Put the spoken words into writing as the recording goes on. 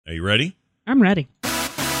Are you ready? I'm ready.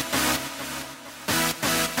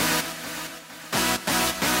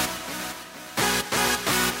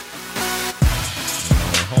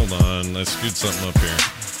 Hold on. Let's scoot something up here.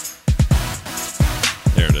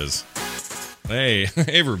 There it is. Hey,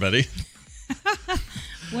 everybody.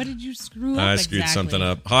 What did you screw up I screwed something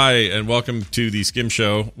up. Hi, and welcome to the Skim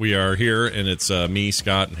Show. We are here, and it's me,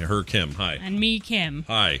 Scott, and her, Kim. Hi. And me, Kim.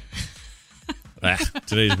 Hi.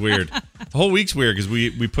 Today's weird. The whole week's weird because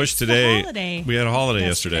we pushed today. Holiday. We had a holiday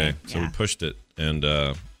yesterday, so yeah. we pushed it, and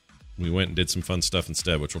we went and did some fun stuff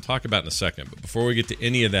instead, which we'll talk about in a second. But before we get to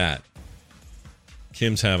any of that,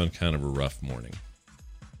 Kim's having kind of a rough morning.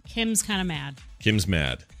 Kim's kind of mad. Kim's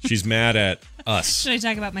mad. She's mad at us. Should I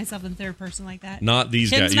talk about myself in third person like that? Not these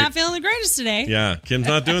Kim's guys. not feeling the greatest today. Yeah, Kim's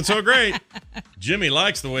not doing so great. Jimmy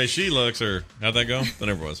likes the way she looks, or how'd that go?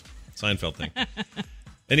 Whatever it was. Seinfeld thing.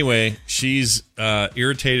 Anyway, she's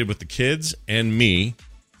irritated with the kids and me.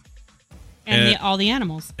 And all the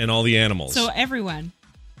animals. And all the animals. So everyone.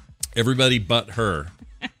 Everybody but her.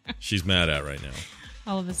 She's mad at right now.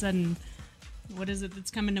 All of a sudden, what is it that's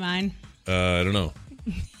coming to mind? I don't know.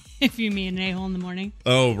 If you meet an a-hole in the morning.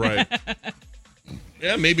 Oh, right.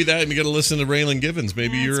 Yeah, maybe that. You got to listen to Raylan Givens.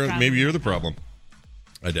 Maybe you're the problem.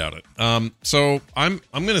 I doubt it. So I'm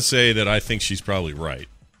going to say that I think she's probably right.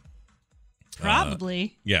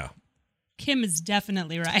 Probably. Yeah. Kim is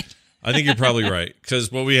definitely right. I think you're probably right,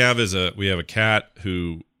 because what we have is a cat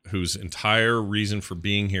whose entire reason for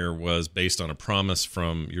being here was based on a promise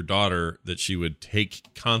from your daughter that she would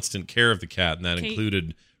take constant care of the cat, and that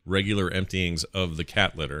included regular emptyings of the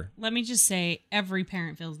cat litter. Let me just say, every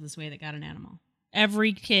parent feels this way that got an animal.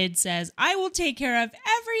 Every kid says, I will take care of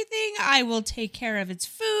everything. I will take care of its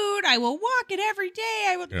food. I will walk it every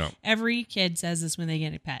day. Yeah. Every kid says this when they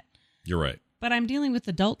get a pet. You're right. But I'm dealing with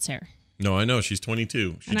adults here. No, I know. She's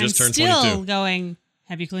 22. She just turned 22. And I'm still going,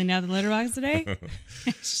 have you cleaned out the litter box today?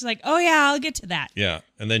 She's like, oh, yeah, I'll get to that. Yeah,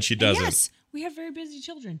 and then she doesn't. And yes, we have very busy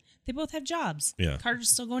children. They both have jobs. Yeah. Carter's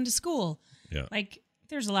still going to school. Yeah. Like,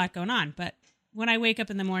 there's a lot going on. But when I wake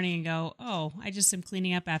up in the morning and go, oh, I just am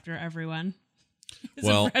cleaning up after everyone. It's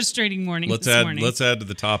a frustrating morning this morning. Let's add to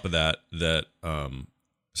the top of that,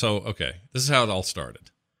 okay, this is how it all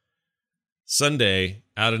started. Sunday,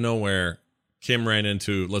 out of nowhere, Kim ran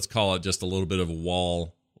into, let's call it just a little bit of a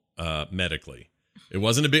wall medically. It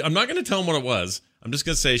wasn't a big, I'm not going to tell them what it was. I'm just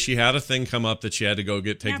going to say she had a thing come up that she had to go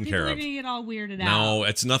get taken care of. People are going to get all weirded out. No,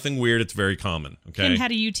 it's nothing weird. It's very common. Okay. Kim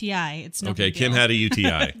had a UTI. It's no big deal. Kim had a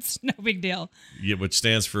UTI. It's no big deal. Yeah, which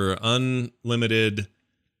stands for unlimited,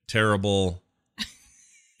 terrible,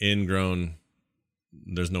 ingrown.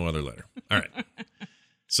 There's no other letter. All right.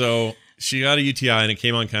 So she got a UTI and it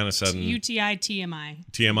came on kind of sudden. UTI TMI.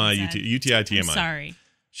 UTI TMI. I'm sorry.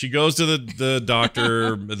 She goes to the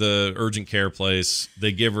doctor, the urgent care place.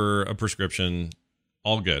 They give her a prescription.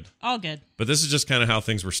 All good. All good. But this is just kind of how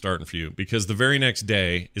things were starting for you, because the very next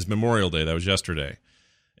day is Memorial Day. That was yesterday.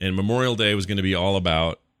 And Memorial Day was going to be all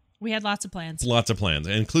about... We had lots of plans. Lots of plans,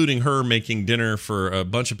 including her making dinner for a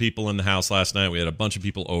bunch of people in the house last night. We had a bunch of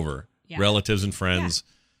people over, relatives and friends.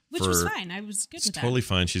 Yeah. Which was fine. I was good with that. It's totally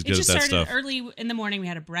fine. She's good at that stuff. It just started early in the morning. We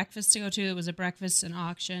had a breakfast to go to. It was a breakfast and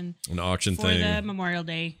auction. An auction for thing. For the Memorial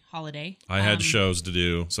Day holiday. I had shows to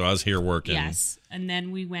do, so I was here working. Yes. And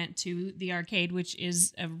then we went to the arcade, which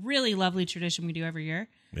is a really lovely tradition we do every year.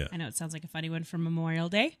 Yeah. I know it sounds like a funny one for Memorial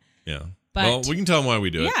Day. Yeah. But well, we can tell them why we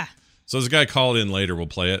do it. Yeah. So there's a guy called in later. We'll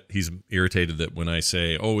play it. He's irritated that when I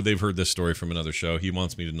say, oh, they've heard this story from another show, he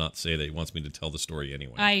wants me to not say that. He wants me to tell the story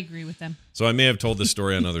anyway. I agree with them. So I may have told this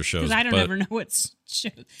story on other shows. Because I don't ever know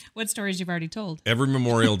what stories you've already told. Every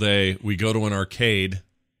Memorial Day, we go to an arcade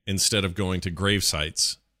instead of going to grave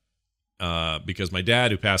sites. Because my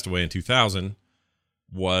dad, who passed away in 2000,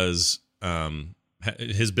 was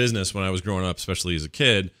his business when I was growing up, especially as a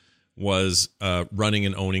kid, was running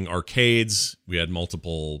and owning arcades. We had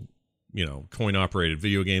multiple... coin-operated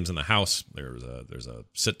video games in the house. There's a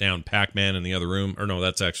sit-down Pac-Man in the other room. Or no,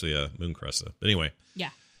 that's actually a Mooncrest. But anyway. Yeah.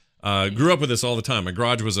 Grew up with this all the time. My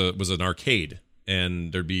garage was an arcade.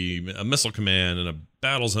 And there'd be a Missile Command and a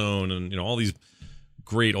Battle Zone and, all these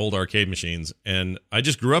great old arcade machines. And I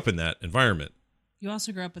just grew up in that environment. You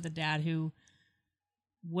also grew up with a dad who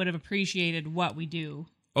would have appreciated what we do.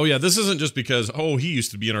 Oh, yeah. This isn't just because, he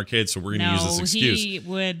used to be an arcade, so we're going to use this excuse. He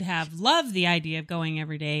would have loved the idea of going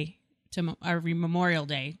every day to every Memorial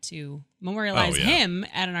Day to memorialize him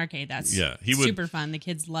at an arcade. That's super fun. The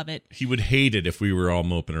kids love it. He would hate it if we were all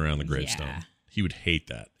moping around the gravestone. Yeah. He would hate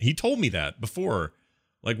that. He told me that before,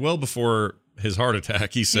 well before his heart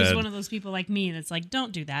attack, he He's said, one of those people like me that's like,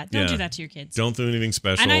 don't do that. Don't do that to your kids. Don't do anything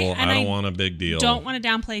special. And I don't want a big deal. Don't want to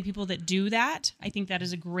downplay people that do that. I think that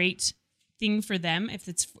is a great thing for them. If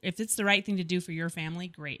it's the right thing to do for your family,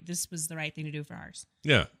 great. This was the right thing to do for ours.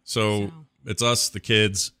 Yeah. So it's us, the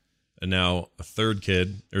kids, and now a third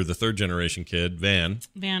kid, or the third generation kid, Van.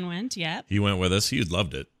 Van went, yeah. He went with us. He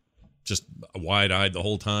loved it. Just wide-eyed the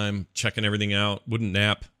whole time, checking everything out. Wouldn't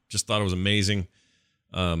nap. Just thought it was amazing.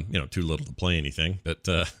 Too little to play anything. But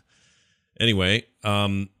anyway,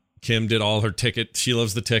 Kim did all her ticket. She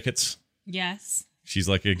loves the tickets. Yes. She's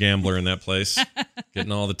like a gambler in that place,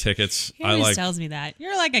 getting all the tickets. He always tells me that.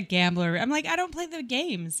 You're like a gambler. I'm like, I don't play the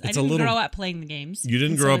games. I didn't grow up playing the games. You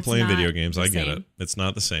didn't grow up playing video games. I get it. It's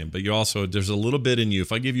not the same. But there's a little bit in you.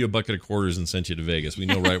 If I give you a bucket of quarters and sent you to Vegas, we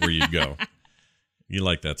know right where you'd go. You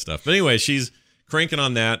like that stuff. But anyway, she's cranking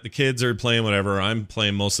on that. The kids are playing whatever. I'm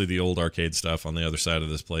playing mostly the old arcade stuff on the other side of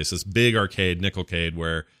this place. This big arcade, Nickelcade,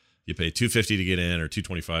 where you pay $2.50 to get in or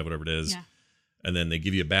 $2.25, whatever it is. Yeah. And then they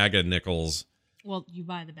give you a bag of nickels. Well, you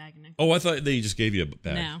buy the bag of nickels. Oh, I thought they just gave you a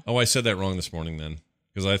bag. No. Oh, I said that wrong this morning then.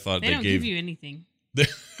 Because I thought they don't give you anything.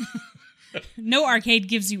 No arcade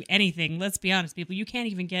gives you anything. Let's be honest, people. You can't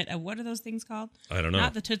even get what are those things called? I don't know.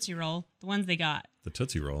 Not the Tootsie Roll. The ones they got. The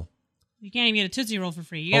Tootsie Roll. You can't even get a Tootsie Roll for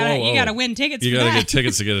free. You gotta win tickets. You gotta get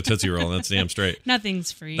tickets to get a Tootsie Roll. That's damn straight.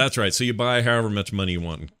 Nothing's free. That's right. So you buy however much money you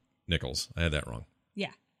want in nickels. I had that wrong.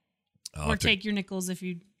 Yeah. Or take your nickels if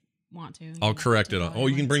you want to. I'll correct it.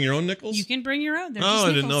 You can bring your own nickels? You can bring your own.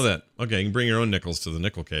 I didn't know that. Okay, you can bring your own nickels to the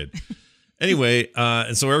Nickelcade. Anyway,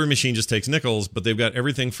 and so every machine just takes nickels, but they've got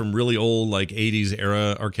everything from really old, like 80s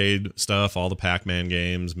era arcade stuff, all the Pac-Man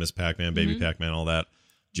games, Miss Pac-Man, Baby Pac-Man, all that,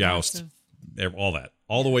 Joust, all that,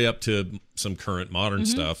 all the way up to some current modern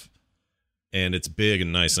stuff. And it's big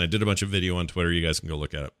and nice. And I did a bunch of video on Twitter. You guys can go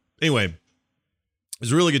look at it. Anyway, it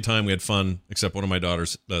was a really good time. We had fun, except one of my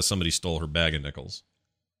daughters, somebody stole her bag of nickels.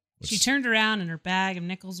 She turned around and her bag of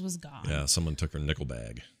nickels was gone. Yeah, someone took her nickel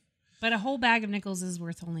bag. But a whole bag of nickels is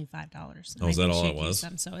worth only $5. Oh, is that all it was?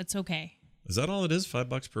 So it's okay. Is that all it is?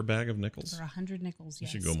 $5 per bag of nickels? For 100 nickels,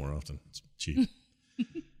 yes. You should go more often. It's cheap.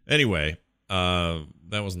 Anyway, that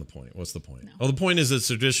wasn't the point. What's the point? No. Oh, the point is it's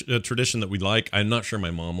a tradition that we like. I'm not sure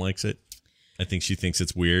my mom likes it. I think she thinks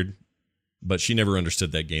it's weird, but she never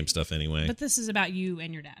understood that game stuff anyway. But this is about you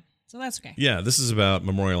and your dad, so that's okay. Yeah, this is about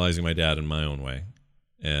memorializing my dad in my own way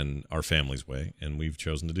and our family's way, and we've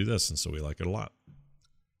chosen to do this, and so we like it a lot.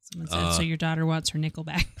 Someone said, so your daughter wants her nickel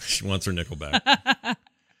back. She wants her nickel back.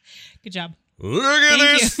 Good job. Look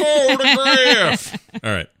at this photograph.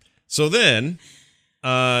 All right. So then,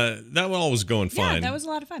 that all was going fine. Yeah, that was a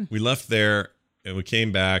lot of fun. We left there, and we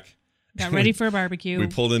came back. Got ready for a barbecue. We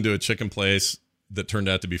pulled into a chicken place that turned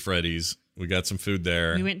out to be Freddy's. We got some food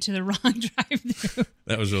there. We went to the wrong drive-thru.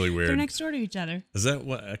 That was really weird. They're next door to each other. Is that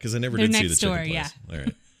what? Because I never did see the chicken place. Yeah. All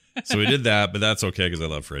right. So we did that, but that's okay because I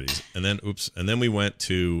love Freddy's. And then we went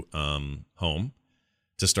to home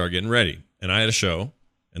to start getting ready. And I had a show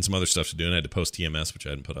and some other stuff to do, and I had to post TMS, which I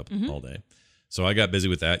hadn't put up all day. So I got busy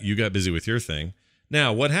with that. You got busy with your thing.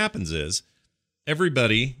 Now, what happens is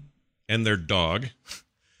everybody and their dog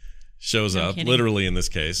shows up, literally in this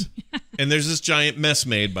case, and there's this giant mess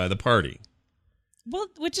made by the party. Well,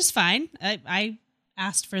 which is fine. I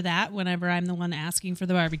asked for that whenever I'm the one asking for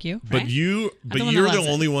the barbecue. Right? But you're the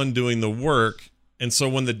only one doing the work. And so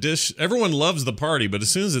when everyone loves the party, but as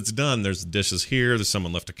soon as it's done, there's dishes here. There's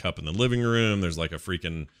someone left a cup in the living room. There's like a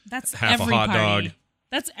freaking half a hot dog.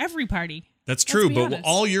 That's every party. That's true. But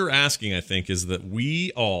all you're asking, I think, is that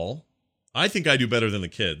I think I do better than the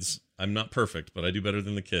kids. I'm not perfect, but I do better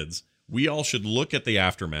than the kids. We all should look at the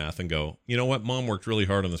aftermath and go, you know what? Mom worked really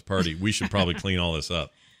hard on this party. We should probably clean all this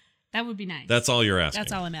up. That would be nice. That's all you're asking.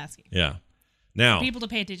 That's all I'm asking. Yeah. Now, for people to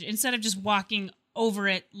pay attention instead of just walking over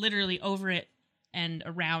it, literally over it and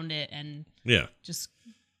around it, and just.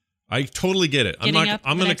 I totally get it. I'm going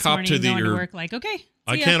to cop to to work like, okay.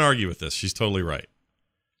 I can't argue with this. She's totally right.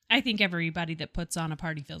 I think everybody that puts on a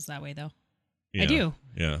party feels that way, though. Yeah, I do.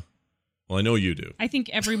 Yeah. Well, I know you do. I think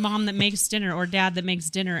every mom that makes dinner or dad that makes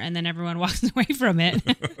dinner and then everyone walks away from it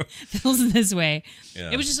feels this way.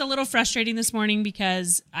 Yeah. It was just a little frustrating this morning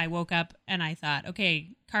because I woke up and I thought,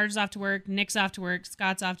 okay, Carter's off to work, Nick's off to work,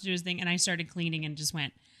 Scott's off to do his thing, and I started cleaning and just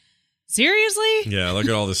went, seriously? Yeah, look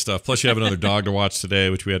at all this stuff. Plus, you have another dog to watch today,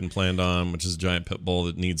 which we hadn't planned on, which is a giant pit bull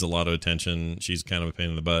that needs a lot of attention. She's kind of a pain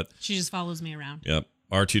in the butt. She just follows me around. Yep.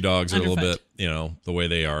 Our two dogs are a little bit, the way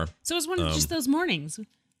they are. So it was one of just those mornings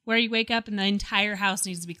where you wake up and the entire house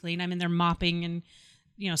needs to be clean. I'm in there mopping and,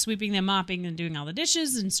 sweeping and mopping and doing all the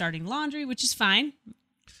dishes and starting laundry, which is fine.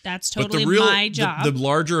 That's totally my job. The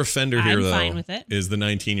larger offender here, though, fine with it. is the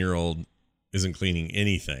 19-year-old isn't cleaning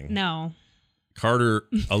anything. No. Carter,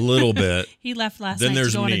 a little bit. He left last Then night to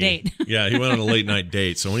there's go on me. a date. Yeah, he went on a late night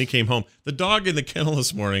date. So when he came home, the dog in the kennel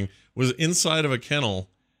this morning was inside of a kennel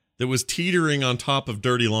that was teetering on top of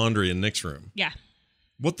dirty laundry in Nick's room. Yeah.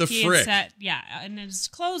 What the He frick? had and his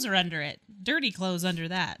clothes are under it. Dirty clothes under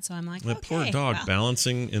that. So I'm like, That okay, poor dog well,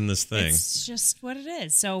 balancing in this thing. It's just what it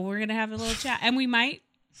is. So we're going to have a little chat. And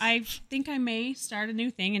I think I may start a new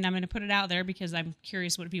thing, and I'm going to put it out there because I'm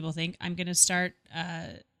curious what people think. I'm going to start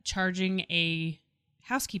charging a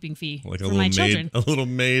housekeeping fee Like for my children. a little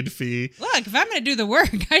maid fee. Look, if I'm going to do the work,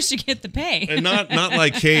 I should get the pay. And not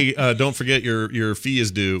like, hey, don't forget your fee is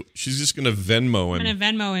due. She's just going to Venmo him. I'm going to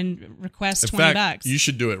Venmo and request In $20. fact, you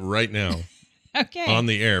should do it right now. Okay. On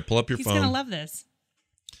the air. Pull up your He's phone. going to love this.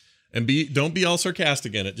 And don't be all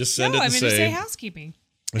sarcastic in it. Just send it I'm and going to say housekeeping.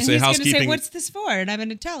 And say he's going to housekeeping. say, what's this for? And I'm going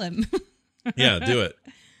to tell him. Yeah, do it.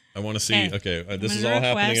 I want to see. Okay, this is all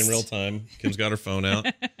happening in real time. Kim's got her phone out.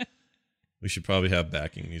 We should probably have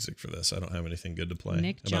backing music for this. I don't have anything good to play.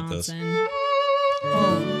 Nick How about Johnson. this?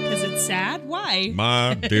 Oh, because it's sad? Why?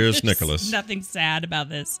 My dearest Nicholas, Nothing sad about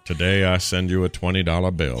this. today I send you a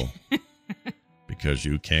 $20 bill because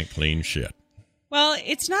you can't clean shit. Well,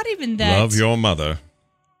 it's not even that. Love your mother,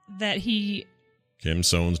 that he Kim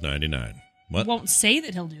Soanes 99. What? won't say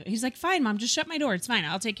that he'll do it. He's like, fine, Mom, just shut my door. It's fine.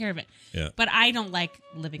 I'll take care of it. Yeah. But I don't like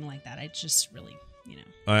living like that. I just really,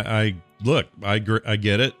 I look. I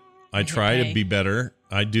get it. I try to Okay. be better.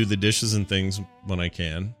 I do the dishes and things when I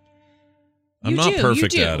can. I'm You not do,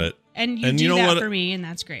 perfect you do. at it. And you And do you know that what? for me, and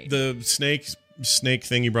that's great. The snake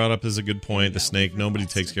thing you brought up is a good point. The snake. Nobody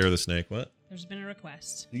takes care of the snake. What? There's been a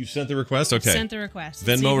request. You sent the request? Okay. Sent the request.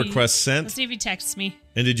 Let's see Venmo if he- request sent. Let's see if he texts me.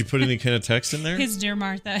 And did you put any kind of text in there? His Dear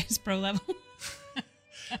Martha, his pro level.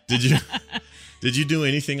 Did you do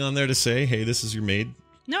anything on there to say, hey, this is your maid?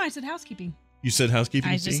 No, I said housekeeping. You said housekeeping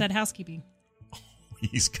I fee? just said housekeeping.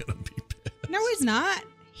 He's gonna be pissed. No, he's not.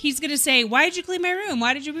 He's going to say, why did you clean my room?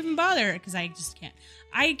 Why did you even bother? Because I just can't.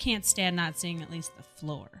 I can't stand not seeing at least the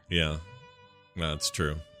floor. Yeah, no, it's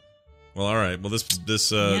true. Well, all right. Well, this This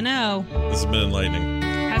has been enlightening.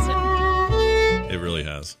 it? It really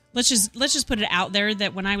has. Let's just put it out there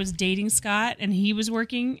that when I was dating Scott and he was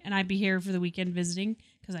working and I'd be here for the weekend visiting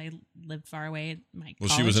because I lived far away at my Well,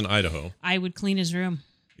 college, she was in Idaho. I would clean his room.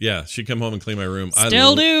 Yeah, she'd come home and clean my room.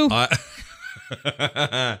 Still do.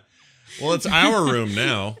 Well, it's our room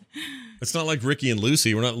now. It's not like Ricky and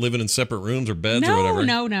Lucy. We're not living in separate rooms or beds or whatever.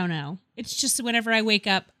 No. It's just whenever I wake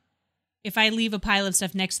up, if I leave a pile of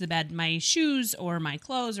stuff next to the bed, my shoes or my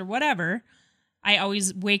clothes or whatever, I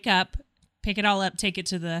always wake up, pick it all up, take it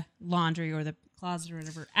to the laundry or the closet or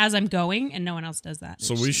whatever as I'm going, and no one else does that.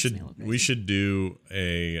 So we should do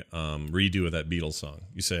a redo of that Beatles song.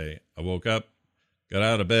 You say, I woke up, got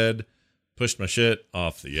out of bed, pushed my shit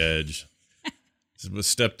off the edge,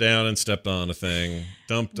 stepped down and stepped on a thing,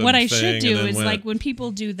 dumped a What I thing, should and do then is went, like when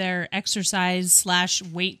people do their exercise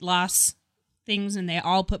 / weight loss things and they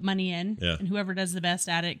all put money in, Yeah. and whoever does the best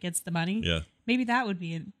at it gets the money. Yeah. Maybe that would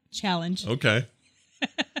be a challenge. Okay.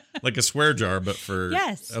 Like a swear jar, but for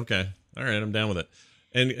Yes. Okay. All right, I'm down with it.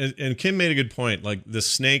 And Kim made a good point. Like the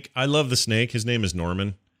snake, I love the snake. His name is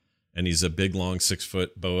Norman, and he's a big, long 6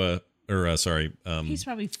 foot boa. He's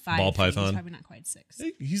probably 5 ball feet. python. He's probably not quite 6.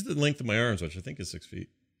 He's the length of my arms, which I think is 6 feet.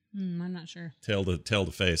 I'm not sure. Tail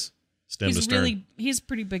to face, stem to stern. He's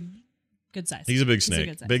pretty big, good size. He's a big snake,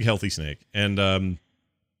 good size. big healthy snake, and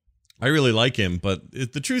I really like him. But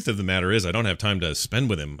the truth of the matter is, I don't have time to spend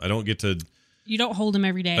with him. I don't get to. You don't hold him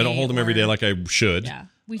every day. I don't hold him every day like I should. Yeah,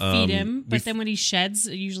 we feed him, but then when he sheds,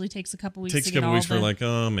 it usually takes a couple weeks. Takes to a get couple all weeks for the like,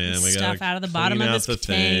 oh man, we got stuff out of the bottom of his tank.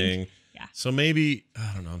 thing. Yeah. So maybe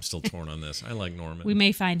I don't know. I'm still torn on this. I like Norman. We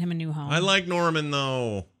may find him a new home. I like Norman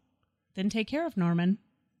though. Then take care of Norman.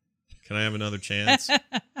 Can I have another chance? Can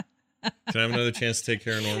I have another chance to take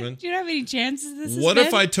care of Norman? Do you know how many chances this is? What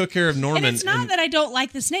if I took care of Norman? And it's not that I don't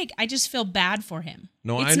like the snake. I just feel bad for him.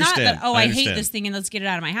 No, I it's understand. not that, I hate understand. this thing and let's get it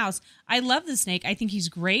out of my house. I love the snake. I think he's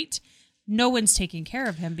great. No one's taking care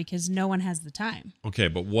of him because no one has the time. Okay,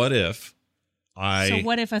 but what if So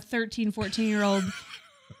what if a 13, 14-year-old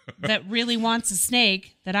that really wants a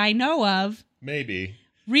snake that I know of maybe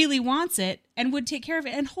really wants it and would take care of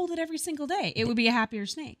it and hold it every single day? It would be a happier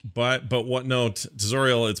snake. But what? No,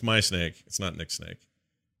 Zoriel, it's my snake. It's not Nick's snake.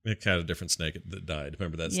 Nick had a different snake that died.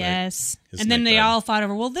 Remember that snake? Yes. His And then snake they died. all fought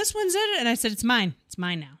over, well, this one's it. And I said, it's mine. It's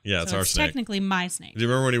mine now. Yeah, it's So our snake. technically my snake. Do you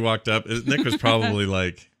remember when he walked up? Nick was probably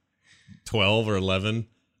like 12 or 11.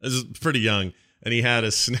 This is pretty young. And he had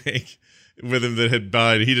a snake with him that had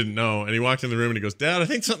died. He didn't know. And he walked in the room and he goes, Dad, I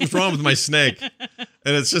think something's wrong with my snake.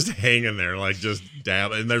 And it's just hanging there, like just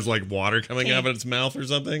dab. And there's like water coming out of its mouth or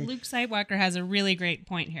something. Luke Sidewalker has a really great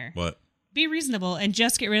point here. What? Be reasonable and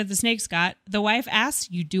just get rid of the snake, Scott. The wife asks,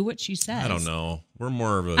 you do what she says. I don't know. We're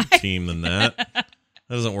more of a team than that. That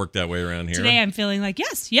doesn't work that way around here. Today I'm feeling like,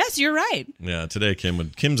 yes, you're right. Yeah, today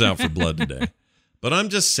Kim's out for blood today. But I'm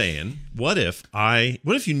just saying, what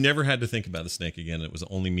if you never had to think about a snake again and it was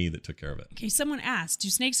only me that took care of it? Okay, someone asked, do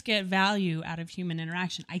snakes get value out of human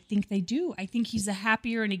interaction? I think they do. I think he's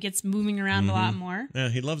happier and he gets moving around a lot more. Yeah,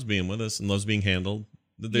 he loves being with us and loves being handled.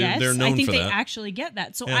 Yes, they're known I think for they that. actually get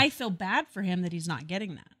that. So Yeah. I feel bad for him that he's not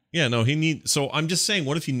getting that. Yeah, no, so I'm just saying,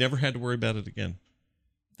 what if you never had to worry about it again?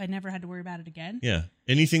 If I never had to worry about it again? Yeah.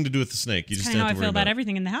 Anything to do with the snake. You just Kind of have how to I worry feel about about it.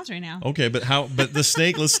 everything in the house right now. Okay, but the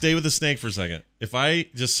snake, let's stay with the snake for a second. If I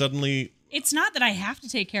just suddenly, It's not that I have to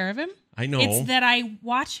take care of him. I know. It's that I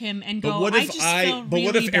watch him and go, but what I if just feel really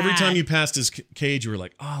what if every bad. time you passed his cage, you were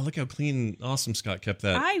like, oh, look how clean and awesome Scott kept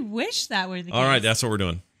that. I wish that were the case. All right, that's what we're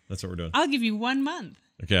doing. That's what we're doing. I'll give you 1 month.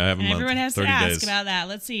 Okay, I have a And month. everyone has to 30 ask days. about that.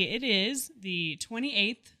 Let's see. It is the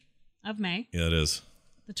 28th of May. Yeah, it is.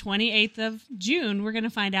 The 28th of June. We're going to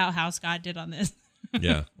find out how Scott did on this.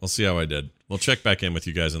 Yeah, we'll see how I did. We'll check back in with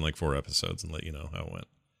you guys in like 4 episodes and let you know how it went.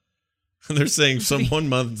 They're saying 1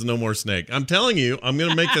 month, no more snake. I'm telling you, I'm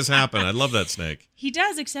going to make this happen. I love that snake. He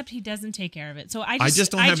does, except he doesn't take care of it. So I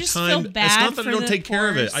just don't have time. Feel bad It's not that for I don't the take care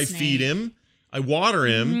of poor it. I snake. feed him. I water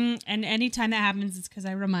him. And anytime that happens, it's because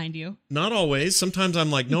I remind you. Not always. Sometimes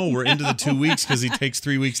I'm like, no, we're into the 2 weeks because he takes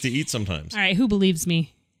 3 weeks to eat sometimes. All right, who believes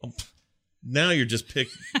me? Now you're just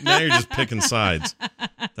picking sides.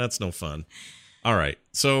 That's no fun. All right.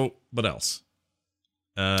 So, what else?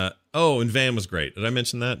 And Van was great. Did I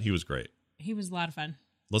mention that? He was great. He was a lot of fun.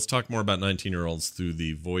 Let's talk more about 19-year-olds through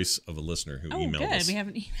the voice of a listener who emailed good. us. We have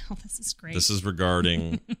an email. This is great. This is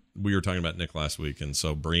regarding, we were talking about Nick last week, and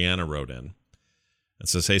so Brianna wrote in. It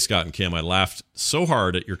says, hey, Scott and Kim, I laughed so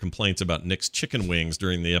hard at your complaints about Nick's chicken wings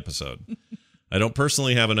during the episode. I don't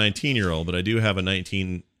personally have a 19-year-old, but I do have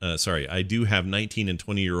 19 and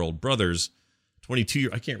 20-year-old brothers,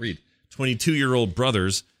 22-year-old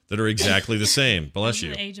brothers that are exactly the same. Bless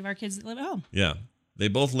you. The age of our kids that live at home. Yeah. They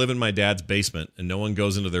both live in my dad's basement, and no one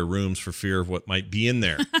goes into their rooms for fear of what might be in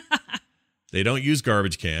there. They don't use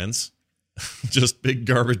garbage cans, just big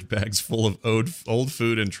garbage bags full of old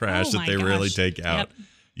food and trash that they rarely take out. Yep.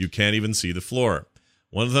 You can't even see the floor.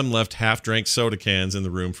 One of them left half-drank soda cans in the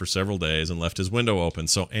room for several days and left his window open,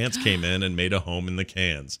 so ants came in and made a home in the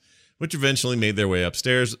cans, which eventually made their way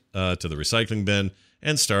upstairs to the recycling bin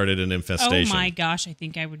and started an infestation. Oh my gosh, I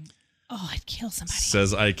think I would... Oh, I'd kill somebody.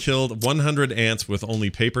 Says, I killed 100 ants with only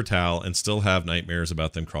paper towel and still have nightmares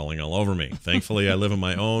about them crawling all over me. Thankfully, I live on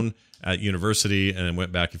my own at university and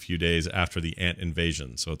went back a few days after the ant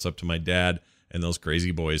invasion. So it's up to my dad and those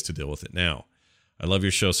crazy boys to deal with it now. I love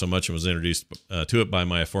your show so much and was introduced to it by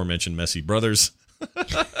my aforementioned messy brothers.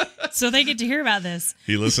 So they get to hear about this.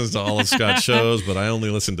 He listens to all of Scott's shows, but I only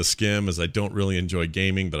listen to Skim as I don't really enjoy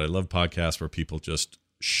gaming, but I love podcasts where people just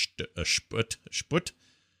sput,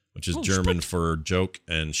 which is German for joke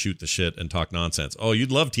and shoot the shit and talk nonsense. Oh,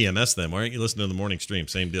 you'd love TMS then. Why aren't you listening to the morning stream?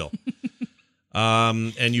 Same deal.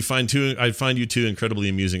 And I find you two incredibly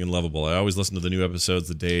amusing and lovable. I always listen to the new episodes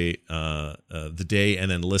the day and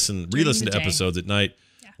then re-listen to episodes at night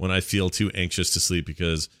when I feel too anxious to sleep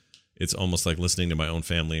because it's almost like listening to my own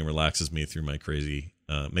family and relaxes me through my crazy,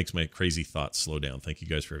 makes my crazy thoughts slow down. Thank you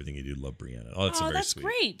guys for everything you do. Love, Brianna. Oh, that's sweet.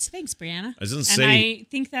 Great. Thanks, Brianna. I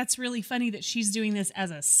think that's really funny that she's doing this as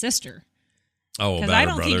a sister. Oh, because I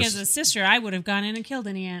don't think as a sister I would have gone in and killed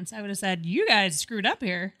any ants. I would have said, "You guys screwed up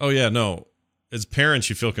here." Oh yeah, no. As parents,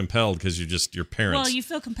 you feel compelled because you're just your parents. Well, you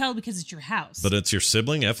feel compelled because it's your house. But it's your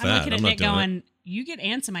sibling. F that. I'm looking at Nick not doing going, "You get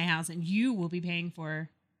ants in my house, and you will be paying for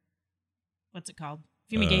what's it called?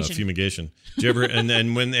 Fumigation." Fumigation. Do you ever? and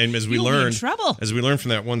as we You'll be in learned, trouble. as we learned from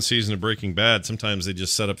that one season of Breaking Bad, sometimes they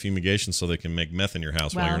just set up fumigation so they can make meth in your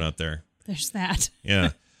house while you're not there. There's that.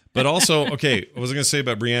 Yeah, but also, okay, what was I going to say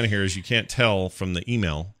about Brianna here is you can't tell from the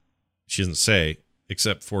email. She doesn't say,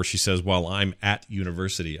 except for she says, while I'm at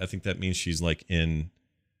university. I think that means she's like in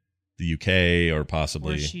the UK or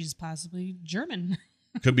possibly. Or she's possibly German.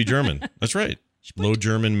 Could be German. That's right. Low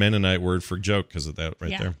German Mennonite word for joke because of that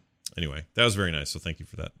right there. Anyway, that was very nice. So thank you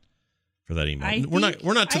for that email.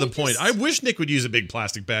 We're not to the point. I wish Nick would use a big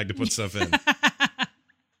plastic bag to put stuff in.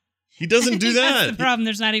 He doesn't do that. That's the problem.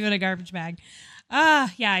 There's not even a garbage bag.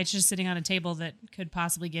 Yeah, it's just sitting on a table that could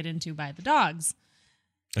possibly get into by the dogs.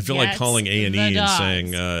 I feel like calling A&E and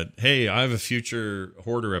saying, hey, I have a future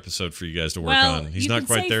Hoarder episode for you guys to work on. He's not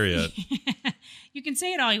quite there yet. You can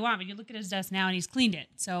say it all you want, but you look at his desk now and he's cleaned it.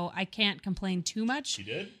 So I can't complain too much. He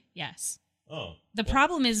did? Yes. Oh. The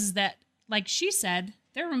problem is that, like she said,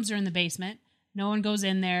 their rooms are in the basement. No one goes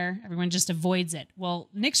in there. Everyone just avoids it. Well,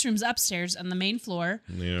 Nick's room's upstairs on the main floor,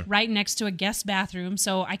 right next to a guest bathroom.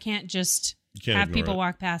 So I can't just have people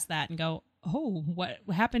walk past that and go, oh, what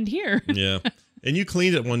happened here? Yeah. And you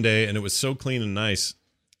cleaned it one day, and it was so clean and nice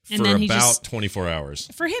for about 24 hours.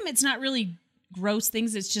 For him, it's not really gross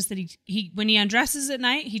things. It's just that he when he undresses at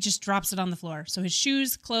night, he just drops it on the floor. So his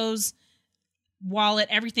shoes, clothes, wallet,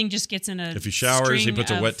 everything just gets in a If he showers, he puts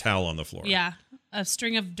a wet towel on the floor. Yeah. A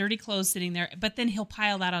string of dirty clothes sitting there, but then he'll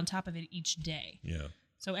pile that on top of it each day. Yeah.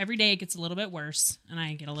 So every day it gets a little bit worse, and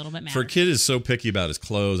I get a little bit mad. For a kid who's so picky about his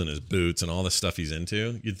clothes and his boots and all the stuff he's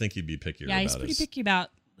into, you'd think he'd be pickier about it. Yeah, he's pretty picky about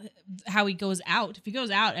how he goes out. If he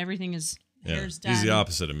goes out, everything is hair's done. He's the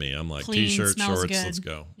opposite of me. I'm like, clean, T-shirt, shorts, good. Let's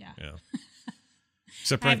go. Yeah.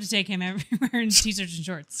 Except I have to take him everywhere in T-shirts and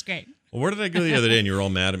shorts. It's great. Well, where did I go the other day and you were all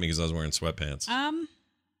mad at me because I was wearing sweatpants?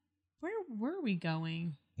 Where were we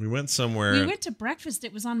going? We went somewhere. We went to breakfast.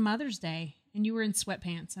 It was on Mother's Day, and you were in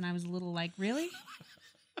sweatpants, and I was a little like, really?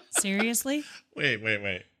 Seriously? Wait.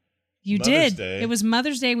 You Mother's did. Day. It was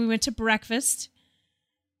Mother's Day. We went to breakfast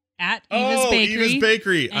at Eva's Bakery. Eva's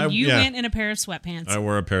Bakery. And you went in a pair of sweatpants. I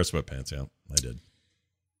wore a pair of sweatpants, yeah. I did.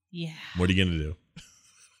 Yeah. What are you going to do?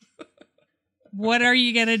 What are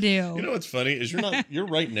you going to do? You know what's funny is you're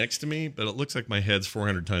right next to me, but it looks like my head's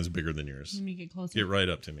 400 times bigger than yours. Let me get closer. Get right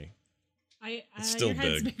up to me. It's still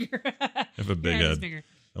big. I have a big head. Bigger.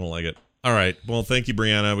 I don't like it. All right. Well, thank you,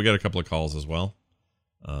 Brianna. We got a couple of calls as well.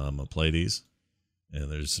 I'll play these,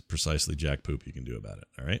 and there's precisely jack poop you can do about it.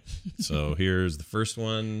 All right. So here's the first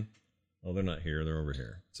one. Oh, they're not here. They're over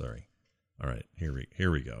here. Sorry. All right.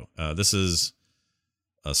 Here we go. This is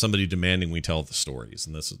somebody demanding we tell the stories,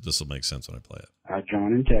 and this will make sense when I play it.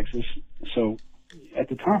 John in Texas. So at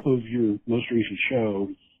the top of your most recent show,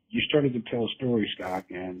 you started to tell a story, Scott,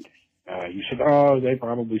 and you said, "Oh, they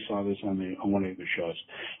probably saw this on one of the shows."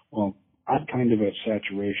 Well, I'm kind of at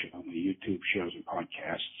saturation on the YouTube shows and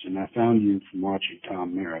podcasts, and I found you from watching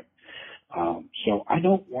Tom Merritt. So I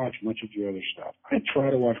don't watch much of your other stuff. I try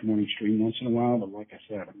to watch Morning Stream once in a while, but like I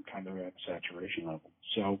said, I'm kind of at saturation level.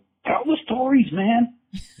 So tell the stories, man.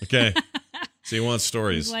 Okay. So you want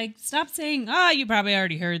stories? He's like, stop saying, you probably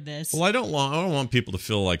already heard this. Well, I don't want people to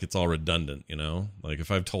feel like it's all redundant, you know? Like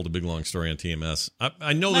if I've told a big long story on TMS,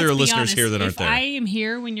 I know there are listeners here that aren't there. If I am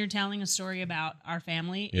here when you're telling a story about our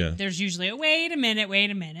family, there's usually a wait a minute.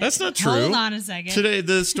 That's not true. Hold on a second. Today,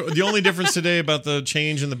 the only difference today about the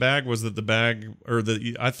change in the bag was that the bag,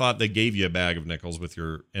 I thought they gave you a bag of nickels with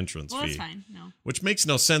your entrance fee. Well, that's fine. No. Which makes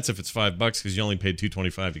no sense if it's $5 because you only paid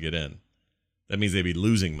 $2.25 to get in. That means they'd be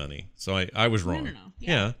losing money. So I was wrong. No.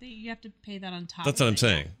 Yeah. You have to pay that on top. That's what I'm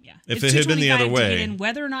saying. Yeah. If it had been the other way,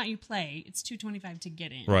 whether or not you play, it's $2.25 to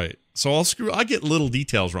get in. Right. So I get little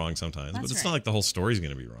details wrong sometimes, That's but it's right. not like the whole story's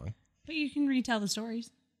going to be wrong. But you can retell the stories.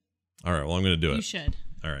 All right. Well, I'm going to do it. You should.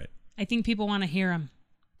 All right. I think people want to hear them.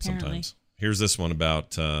 Apparently. Sometimes. Here's this one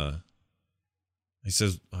about. He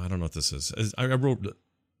says, I don't know what this is. I wrote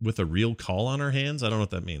with a real call on our hands. I don't know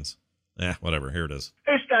what that means. Whatever. Here it is.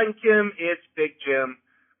 Hey, Scott and Kim. It's Big Jim.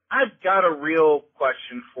 I've got a real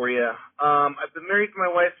question for you. I've been married to my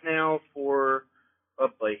wife now for,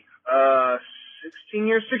 16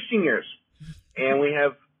 years. And we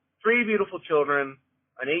have 3 beautiful children,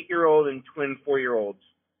 an 8-year-old and twin 4-year-olds.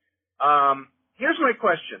 Here's my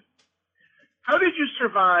question. How did you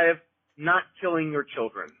survive not killing your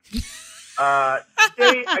children? Today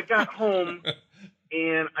I got home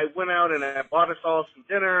and I went out and I bought us all some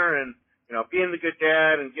dinner and, being the good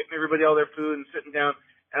dad and getting everybody all their food and sitting down.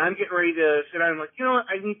 And I'm getting ready to sit down. I'm like, you know what?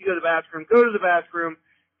 I need to go to the bathroom. Go to the bathroom,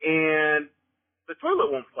 and the toilet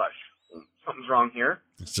won't flush. Something's wrong here.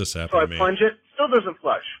 It's just happened so I to me. plunge it. Still doesn't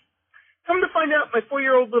flush. Come to find out, my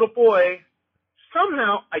 4-year-old little boy,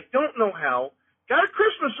 somehow, I don't know how, got a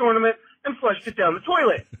Christmas ornament and flushed it down the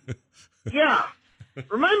toilet. Yeah.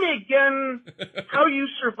 Remind me again how you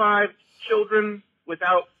survived children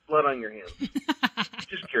without blood on your hands.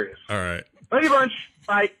 Just curious. All right. Love you bunch.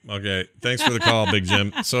 Bye. Okay. Thanks for the call, Big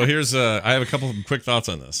Jim. So here's, I have a couple of quick thoughts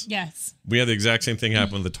on this. Yes. We had the exact same thing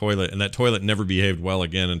happen with the toilet, and that toilet never behaved well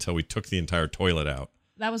again until we took the entire toilet out.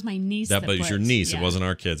 That was my niece. That was your niece. Yeah. It wasn't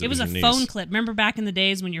our kids. It was a your niece. phone clip. Remember back in the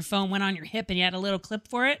days when your phone went on your hip and you had a little clip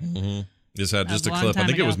for it? Mm-hmm. Just had just a long clip. I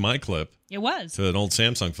think ago. it was my clip. It was. To an old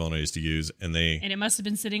Samsung phone I used to use, and it must have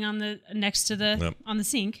been sitting on the next to the on the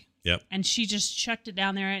sink. Yep. And she just chucked it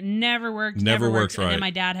down there. It never worked. Never worked right. And then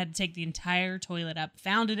my dad had to take the entire toilet up.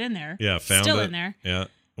 Found it in there. Yeah, found Still it. in there. Yeah.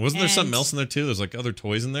 Wasn't there something else in there too? There's like other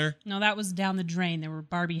toys in there. No, that was down the drain. There were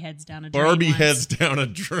Barbie heads down a drain. Barbie heads down a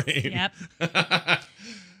drain. Yep.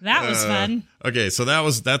 That was fun. Okay, so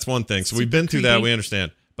that's one thing. So we've been through that. We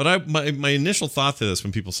understand. But my initial thought to this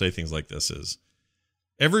when people say things like this is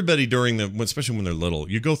everybody especially when they're little,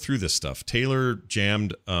 you go through this stuff. Taylor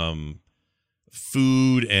jammed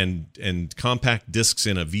food and compact discs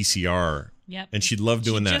in a VCR. Yep. And she loved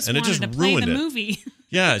doing that. And it just ruined it. Movie.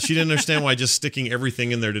 Yeah, she didn't understand why just sticking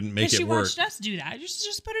everything in there didn't make it work. She watched us do that.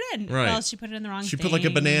 Just put it in. Right. Well, she put it in the wrong She thing. put like a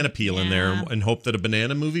banana peel in there and hoped that a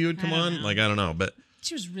banana movie would come on. Like, I don't know. But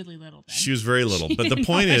she was really little then. She was very little. But the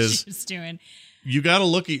point is, she was doing. You got to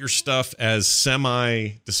look at your stuff as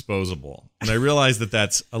semi-disposable. And I realize that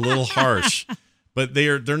that's a little harsh, but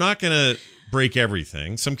they're not going to break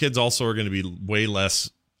everything. Some kids also are going to be way less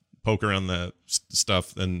poke around the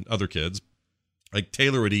stuff than other kids. Like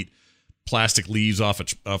Taylor would eat plastic leaves off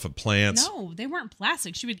of plants. No, they weren't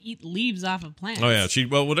plastic. She would eat leaves off of plants. Oh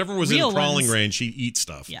yeah, whatever was Real in crawling ones. range, she'd eat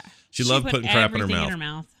stuff. Yeah, she loved putting crap in her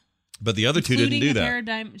mouth. But the other two didn't do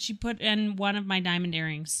that. She put in one of my diamond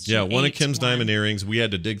earrings. Yeah, one of Kim's diamond earrings. We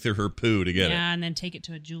had to dig through her poo to get it. Yeah, and then take it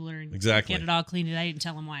to a jeweler and get it all cleaned. I didn't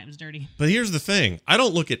tell him why it was dirty. But here's the thing. I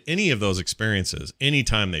don't look at any of those experiences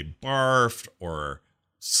anytime they barfed or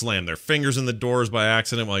slammed their fingers in the doors by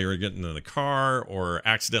accident while you were getting in the car, or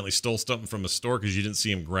accidentally stole something from a store because you didn't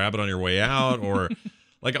see him grab it on your way out, or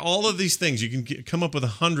like all of these things. You can come up with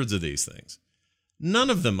hundreds of these things. None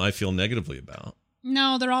of them I feel negatively about.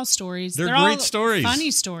 No, they're all stories. They're great all stories.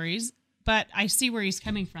 Funny stories, but I see where he's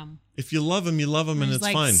coming from. If you love them, you love them, and it's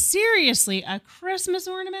fine. Seriously, a Christmas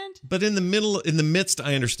ornament? But in the midst,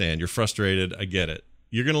 I understand. You're frustrated. I get it.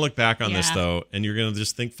 You're going to look back on this, though, and you're going to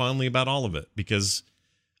just think fondly about all of it because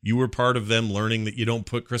you were part of them learning that you don't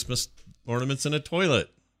put Christmas ornaments in a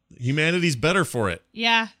toilet. Humanity's better for it.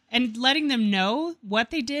 Yeah, and letting them know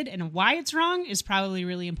what they did and why it's wrong is probably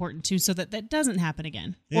really important, too, so that doesn't happen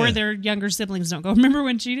again. Yeah. Or their younger siblings don't go, remember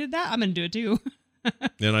when she did that? I'm going to do it, too.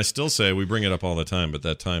 And I still say, we bring it up all the time, but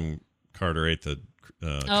that time Carter ate the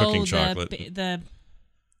cooking chocolate. The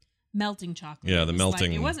melting chocolate. Yeah, the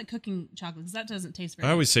melting. It wasn't cooking chocolate because that doesn't taste very good.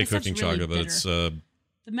 I always say cooking chocolate, but it's... the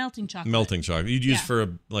melting chocolate. Melting chocolate. You'd use for a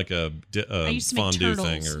fondue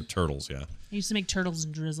thing or turtles, yeah. I used to make turtles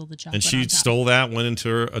and drizzle the chocolate. And she stole that, went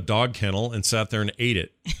into a dog kennel, and sat there and ate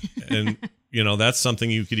it. And, that's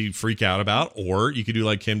something you could freak out about. Or you could do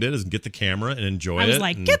like Kim did, is get the camera and enjoy it. I was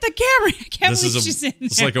like, get the camera. I can't believe she's in there.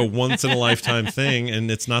 It's like a once-in-a-lifetime thing,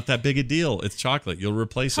 and it's not that big a deal. It's chocolate. You'll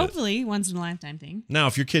replace it. Hopefully, once-in-a-lifetime thing. Now,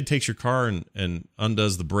 if your kid takes your car and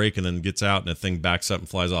undoes the brake and then gets out and the thing backs up and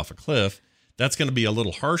flies off a cliff, that's going to be a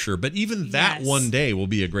little harsher, but even that one day will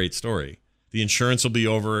be a great story. The insurance will be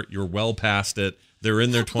over. You're well past it. They're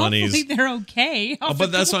in their 20s. Hopefully they're okay.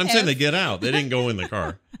 But that's what I'm saying. They get out. They didn't go in the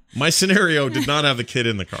car. My scenario did not have the kid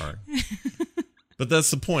in the car. But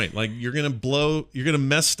that's the point. Like, you're going to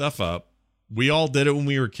mess stuff up. We all did it when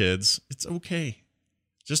we were kids. It's okay.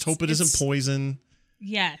 Just hope it isn't poison.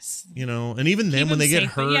 Yes. And even then when they get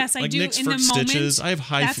hurt, yes, like I do. Nick's in for the stitches. Moment, I have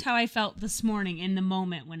high. That's how I felt this morning in the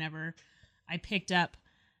moment whenever I picked up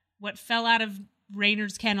what fell out of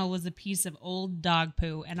Raynor's kennel was a piece of old dog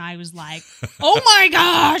poo. And I was like, oh my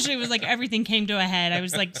gosh. It was like everything came to a head. I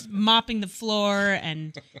was like mopping the floor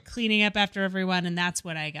and cleaning up after everyone. And that's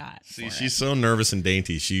what I got. See, she's so nervous and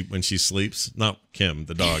dainty. When she sleeps, not Kim,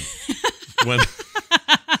 the dog. when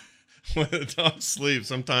the dog sleeps,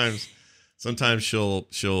 sometimes she'll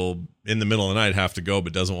in the middle of the night have to go,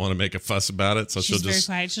 but doesn't want to make a fuss about it. So she'll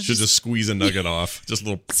just squeeze a nugget off, just a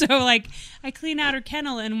little. So like I clean out her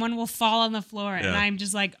kennel and one will fall on the floor, and I'm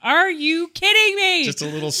just like, "Are you kidding me?" Just a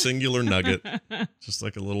little singular nugget, just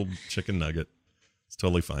like a little chicken nugget. It's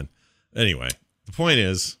totally fine. Anyway, the point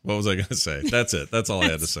is, what was I going to say? That's it. That's all I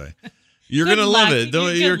had to say. You're going to love it.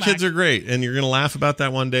 Your kids are great. And you're going to laugh about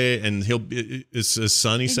that one day. And as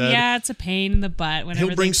Sonny said. Yeah, it's a pain in the butt. Whenever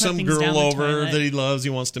he'll bring some girl over that he loves, he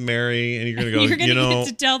wants to marry. And you're going to go, you're going to get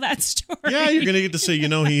to tell that story. Yeah, you're going to get to say,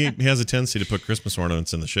 he has a tendency to put Christmas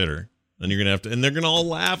ornaments in the shitter. And you're going to have to, and they're going to all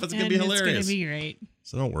laugh. It's going to be hilarious. It's going to be great.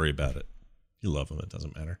 So don't worry about it. You love them. It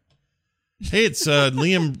doesn't matter. Hey, it's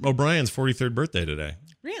Liam O'Brien's 43rd birthday today.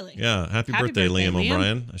 Really? Yeah. Happy birthday, Liam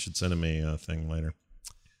O'Brien. I should send him a thing later.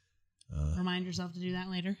 Remind yourself to do that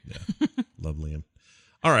later. Yeah. Love Liam.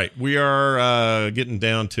 All right. We are getting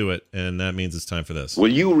down to it, and that means it's time for this.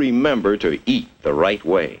 Will you remember to eat the right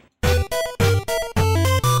way? All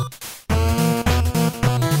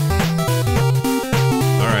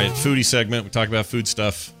right. Foodie segment. We talk about food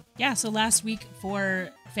stuff. Yeah. So last week for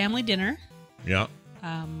family dinner. Yeah.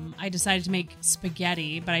 I decided to make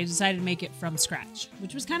spaghetti, but I decided to make it from scratch,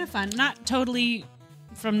 which was kind of fun. Not totally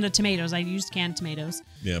from the tomatoes. I used canned tomatoes.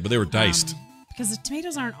 Yeah, but they were diced. Because the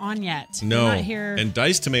tomatoes aren't on yet. No. They're not here. And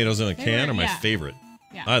diced tomatoes in a can are my favorite.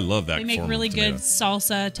 Yeah. I love that. They make form really of good tomato.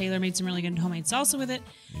 salsa. Taylor made some really good homemade salsa with it.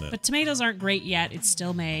 No. But tomatoes aren't great yet. It's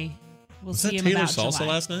still May. We'll Was see that them Taylor about salsa July.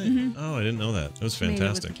 last night? Oh, I didn't know that. It was Made it with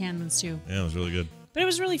fantastic. the canned ones too. Yeah, it was really good. But it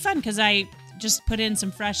was really fun because I just put in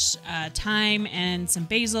some fresh thyme and some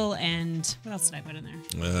basil and what else did I put in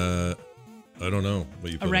there? I don't know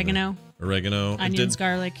what you put in Oregano, there. Oregano. onions,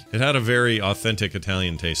 garlic, It had a very authentic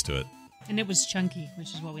Italian taste to it. and it was chunky,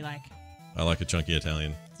 which is what we like. I like a chunky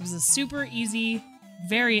Italian. It was a super easy,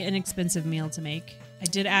 very inexpensive meal to make. I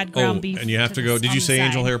did add ground beef. And you have to go. this Did on you the say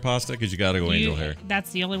angel side. hair pasta? Because you got to go angel hair. That's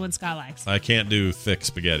the only one Scott likes. I can't do thick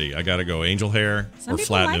spaghetti. I got to go angel hair Some or people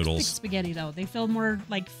flat like noodles. thick spaghetti though. They feel more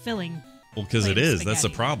like filling. Well, because it plain is. That's the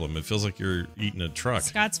spaghetti. problem. It feels like you're eating a truck.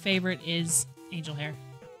 Scott's favorite is angel hair.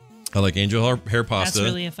 I like angel hair pasta That's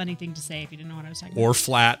really a funny thing to say if you didn't know what I was talking or about.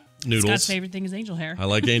 flat noodles. Scott's favorite thing is angel hair. I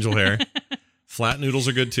like angel hair. Flat noodles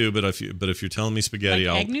are good too, but if you're telling me spaghetti,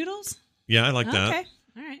 Like I'll egg noodles? yeah, I like Okay. that.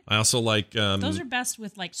 All right. I also like Those are best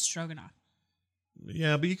with like stroganoff.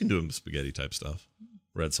 yeah, but you can do them with spaghetti type stuff,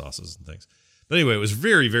 red sauces and things. But anyway, it was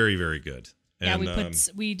very, very, very good. Yeah, And,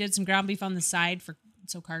 we did some ground beef on the side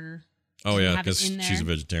so Carter. oh didn't yeah, have it because in she's a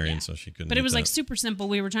there. vegetarian, Yeah. so she couldn't. But it eat was like that. super simple.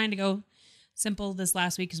 We were trying to go simple this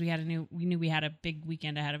last week because we knew we had a big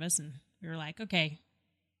weekend ahead of us, and we were like, okay,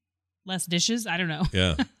 less dishes. I don't know.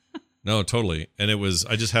 Yeah. No, totally. And it was.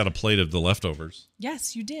 I just had a plate of the leftovers.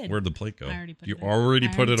 Yes, you did. Where'd the plate go? I already put you it in. already I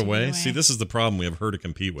put already it took it away? away. See, this is the problem we have her to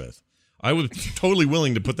compete with. I was totally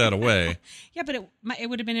willing to put that away. Yeah, but it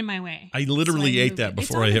would have been in my way. I literally So ate moved that it.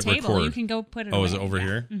 before It's I on the hit table. record. You can go put it Oh, away. is it over Yeah.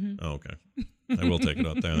 here? Mhm. Oh, okay. I will take it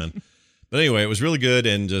out there then. But anyway, it was really good.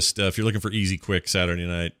 And just if you're looking for easy, quick Saturday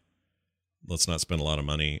night, let's not spend a lot of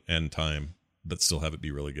money and time, but still have it be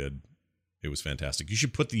really good. It was fantastic. You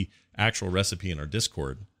should put the actual recipe in our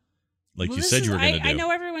Discord, like Well, you this said is- you were going to do. I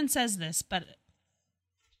know everyone says this, but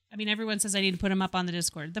I mean, everyone says I need to put them up on the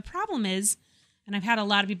Discord. The problem is, and I've had a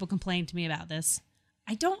lot of people complain to me about this,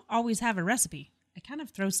 I don't always have a recipe. I kind of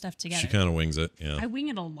throw stuff together. She kind of wings it. Yeah. I wing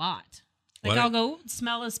it a lot. Like What? I'll go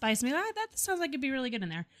smell a spice and be like, that sounds like it'd be really good in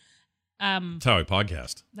there. That's how I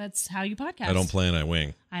podcast. That's how you podcast. I don't plan, I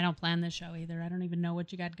wing. I don't plan this show either. I don't even know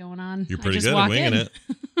what you got going on. You're I pretty just good at walk winging in. it.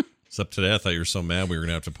 Except today, I thought you were so mad we were going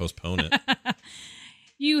to have to postpone it.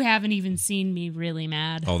 You haven't even seen me really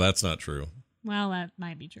mad. Oh, that's not true. Well, that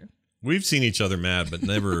might be true. We've seen each other mad, but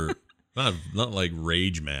never, not like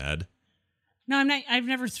rage mad. No, I'm not. I've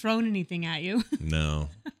never thrown anything at you No.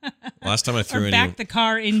 Last time I threw or any. backed the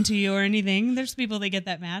car into you or anything. There's people that get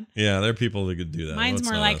that mad. Yeah, there are people that could do that. Mine's It's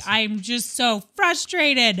more not like us. I'm just so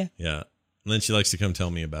frustrated. Yeah. And then she likes to come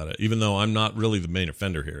tell me about it, even though I'm not really the main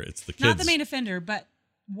offender here. It's the kids. Not the main offender, but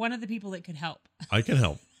one of the people that could help I can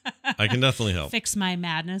help. I can definitely help. fix my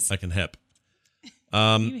madness. I can help.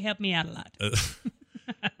 You help me out a lot.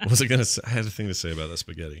 What was I going to say? I had a thing to say about the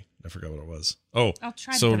spaghetti. I forgot what it was. Oh, I'll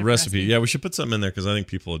try to so put a recipe. recipe. Yeah, we should put something in there because I think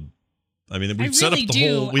people would. I mean, I we've set up really the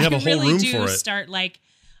do. whole. We have I a whole really room do for it. Start like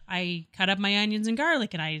I cut up my onions and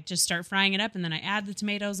garlic and I just start frying it up and then I add the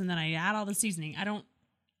tomatoes and then I add all the seasoning. I don't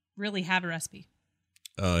really have a recipe.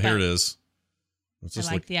 Here it is. Let's I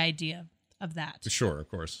just like the idea of that. Sure, of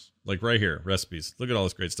course. Like right here, recipes. Look at all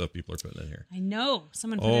this great stuff people are putting in here. I know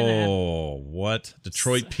someone put in Oh, what?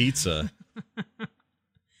 Detroit pizza.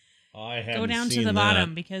 I a haven't go down to seen the that.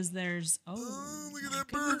 bottom because there's Look at that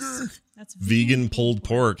goodness. burger. That's Vegan pulled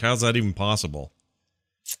pork. How's that even possible?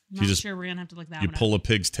 I'm You not just- sure we're gonna have to look that You one pull a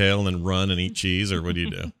pig's tail and then run and eat cheese, or what do you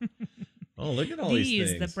do? Oh, look at all up. these These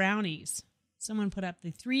things. the brownies. Someone put up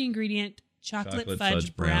the 3-ingredient chocolate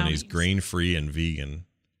fudge brownies, grain-free and vegan.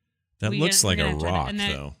 That looks like a rock, and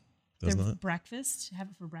that- though. Their Doesn't it? breakfast, have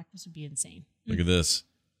it for breakfast would be insane. Look at this.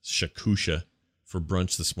 Shakusha for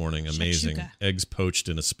brunch this morning. Amazing. Shakshuka. Eggs poached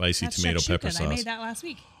in a spicy That's tomato shakshuka. pepper I sauce. made that last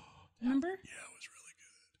week. Remember? Yeah, it was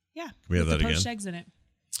really Yeah. we have with that the poached again? eggs in it.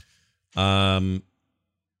 good.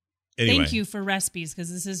 Anyway. Thank you for recipes because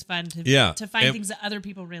this is fun to Yeah, find and- things that other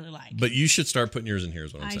people really like. But you should start putting yours in here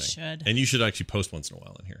is what I'm I saying. should. And you should actually post once in a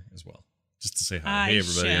while in here as well. Just to say hi. I Hey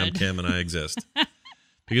everybody, I'm should. Kim and I exist.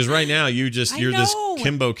 Because right now you're this know.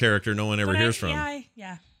 Kimbo character no one ever But hears from.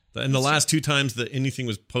 Yeah. And the last two times that anything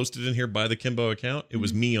was posted in here by the Kimbo account, it Mm-hmm.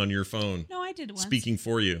 was me on your phone No, I did it once. speaking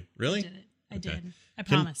for you. Really? I did it. I Okay. did. I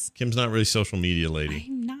Kim- promise. Kim's not really a social media lady.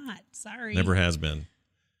 I'm not. Sorry. Never has been.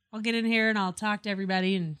 I'll get in here and I'll talk to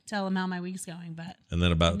everybody and tell them how my week's going. But And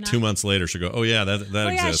then about I'm not- 2 months later, she'll go, "Oh yeah, that oh yeah,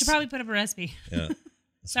 I exists." should probably put up a recipe. Yeah.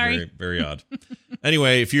 It's Sorry. Very, very odd.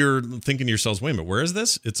 Anyway, if you're thinking to yourselves, wait a minute, where is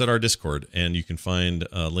this? It's at our Discord, and you can find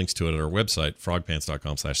links to it at our website,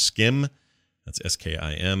 frogpants.com/skim. That's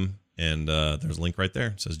SKIM. And there's a link right there.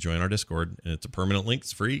 It says join our Discord. And it's a permanent link.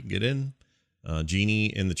 It's free. Get in. Jeannie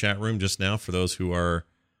in the chat room just now for those who are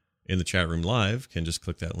in the chat room live can just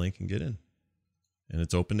click that link and get in. And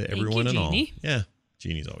it's open to Thank everyone you, and all. Jeannie. Yeah.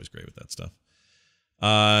 Jeannie's always great with that stuff.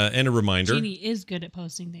 And a reminder. Jeannie is good at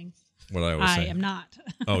posting things. What I always say. I am not.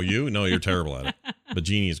 Oh, you? No, you're terrible at it. But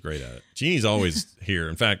Jeannie is great at it. Jeannie's always here.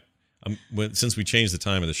 In fact, since we changed the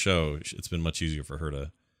time of the show, it's been much easier for her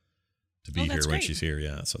to be here when great. she's here.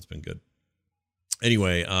 Yeah, so it's been good.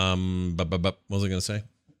 Anyway, what was I going to say?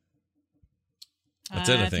 That's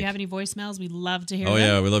it, I think. If you have any voicemails, we'd love to hear Oh, them.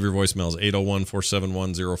 yeah, we love your voicemails.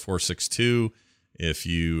 801-471-0462. If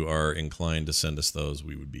you are inclined to send us those,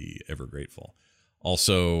 we would be ever grateful.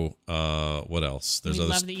 Also, what else? We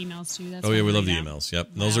love the emails, too. That's we fun love the right now. emails. Yep.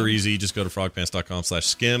 Those are easy. Just go to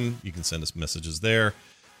frogpants.com/skim. You can send us messages there.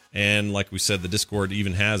 And like we said, the Discord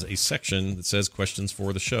even has a section that says questions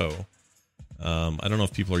for the show. I don't know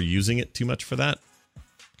if people are using it too much for that,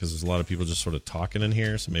 because there's a lot of people just sort of talking in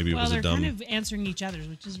here. So maybe it was a dumb... they're kind of answering each other's,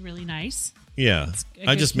 which is really nice. Yeah.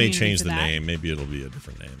 I just may change the community for that. name. Maybe it'll be a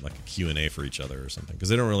different name, like a Q&A for each other or something, because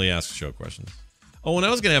they don't really ask show questions. Oh, and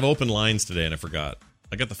I was going to have open lines today, and I forgot.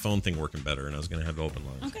 I got the phone thing working better, and I was going to have open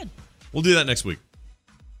lines. Oh, good. We'll do that next week.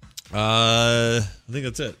 I think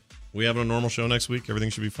that's it. We have a normal show next week.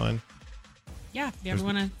 Everything should be fine. Yeah, if you ever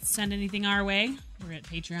want to send anything our way, we're at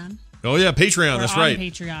Patreon. Oh, yeah, Patreon. We're That's on right.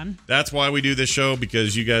 Patreon. That's why we do this show,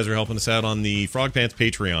 because you guys are helping us out on the Frog Pants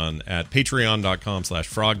Patreon at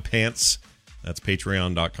patreon.com/frogpants. That's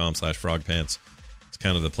patreon.com/frogpants. It's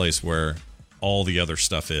kind of the place where all the other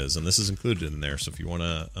stuff is, and this is included in there. So if you want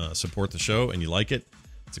to support the show and you like it,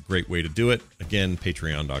 it's a great way to do it. Again,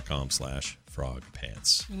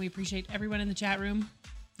 patreon.com/frogpants. And we appreciate everyone in the chat room.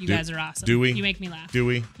 You guys are awesome. Do we? You make me laugh. Do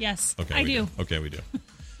we? Yes, Okay, I do. Okay, we do.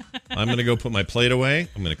 I'm going to go put my plate away.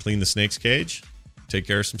 I'm going to clean the snake's cage, take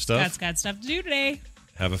care of some stuff. Scott's got stuff to do today.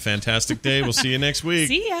 Have a fantastic day. We'll see you next week.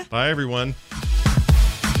 See ya. Bye, everyone.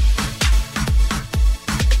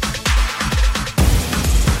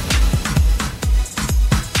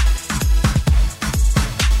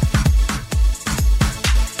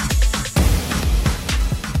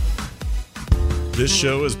 This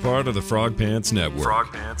show is part of the Frog Pants Network.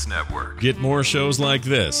 Frog Pants Network. Get more shows like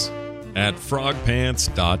this at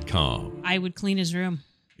frogpants.com. I would clean his room.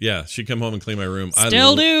 Yeah, she'd come home and clean my room.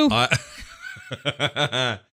 Still do.